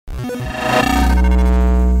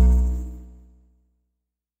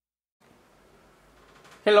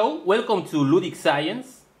Hello, welcome to Ludic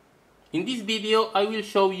Science. In this video I will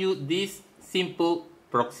show you this simple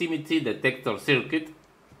proximity detector circuit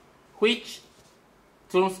which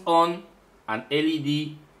turns on an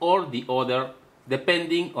LED or the other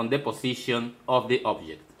depending on the position of the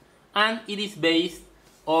object, and it is based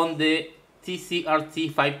on the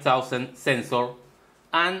TCRT 5000 sensor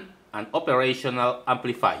and an operational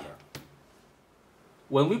amplifier.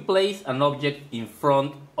 When we place an object in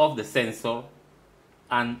front of the sensor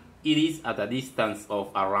and it is at a distance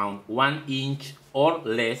of around 1 inch or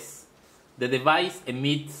less, the device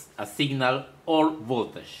emits a signal or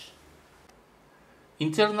voltage.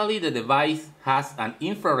 Internally, the device has an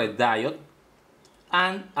infrared diode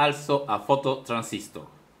and also a phototransistor.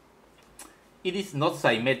 It is not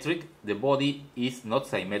symmetric, the body is not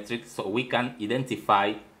symmetric, so we can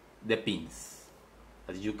identify the pins.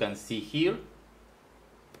 As you can see here,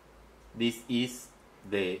 this is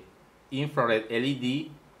the infrared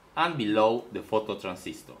LED and below the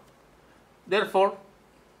phototransistor. Therefore,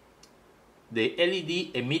 the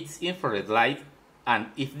LED emits infrared light, and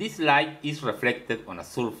if this light is reflected on a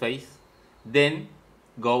surface, then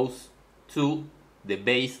goes to the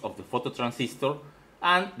base of the phototransistor,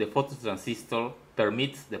 and the phototransistor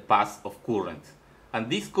permits the pass of current.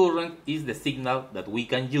 And this current is the signal that we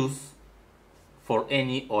can use for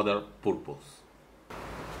any other purpose.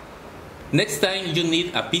 Next time you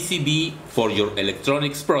need a PCB for your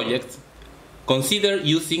electronics project, consider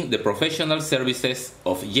using the professional services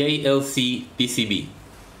of JLC PCB.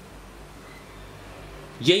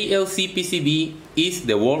 JLC PCB is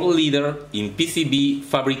the world leader in PCB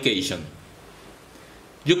fabrication.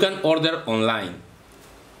 You can order online.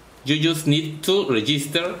 You just need to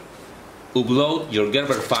register, upload your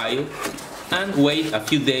Gerber file, and wait a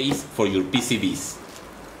few days for your PCBs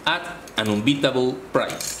at an unbeatable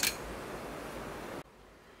price.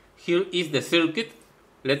 Here is the circuit.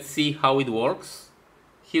 Let's see how it works.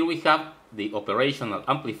 Here we have the operational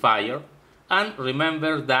amplifier, and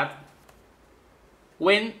remember that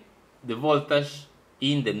when the voltage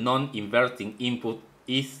in the non-inverting input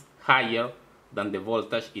is higher than the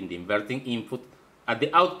voltage in the inverting input, at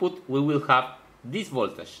the output we will have this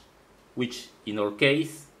voltage, which in our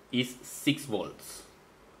case is 6 volts.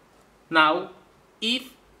 Now,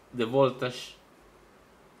 if the voltage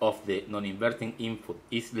of the non-inverting input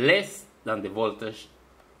is less than the voltage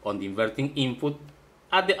on the inverting input,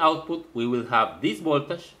 at the output we will have this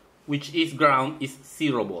voltage, which is ground, is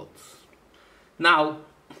 0 volts. Now,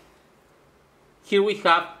 here we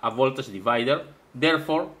have a voltage divider,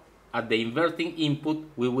 therefore at the inverting input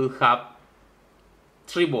we will have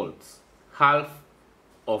 3 volts, half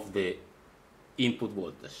of the input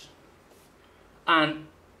voltage. And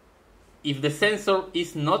if the sensor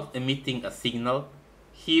is not emitting a signal,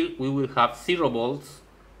 here we will have 0 volts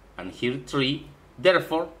and here 3,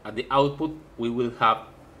 therefore at the output we will have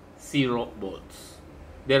 0 volts.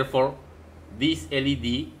 Therefore this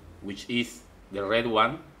LED, which is the red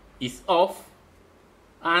one, is off,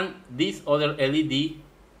 and this other LED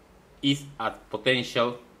is at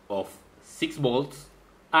potential of 6 volts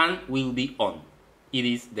and will be on. It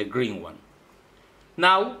is the green one.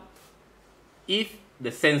 Now, if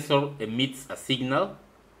the sensor emits a signal,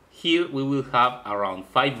 here we will have around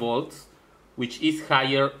 5 volts, which is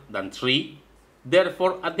higher than 3.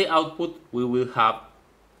 Therefore, at the output we will have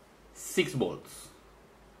 6 volts.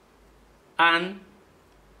 And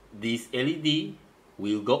this LED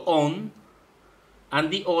will go on,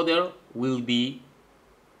 and the other will be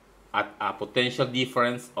at a potential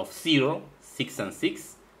difference of 0, 6 and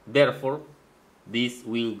 6. Therefore, this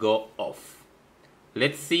will go off.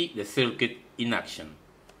 Let's see the circuit in action.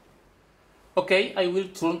 Okay, I will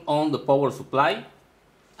turn on the power supply,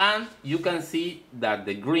 and you can see that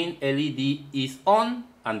the green LED is on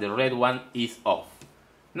and the red one is off.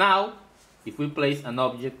 Now, if we place an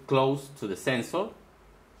object close to the sensor,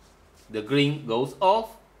 the green goes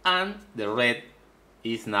off and the red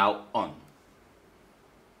is now on.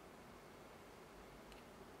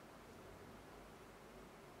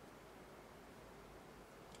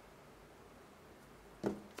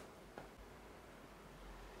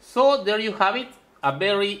 So there you have it, a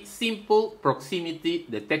very simple proximity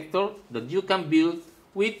detector that you can build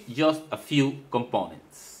with just a few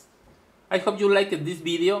components. I hope you liked this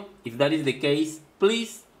video. If that is the case,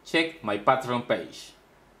 please check my Patreon page.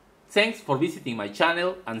 Thanks for visiting my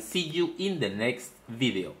channel, and see you in the next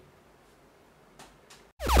video.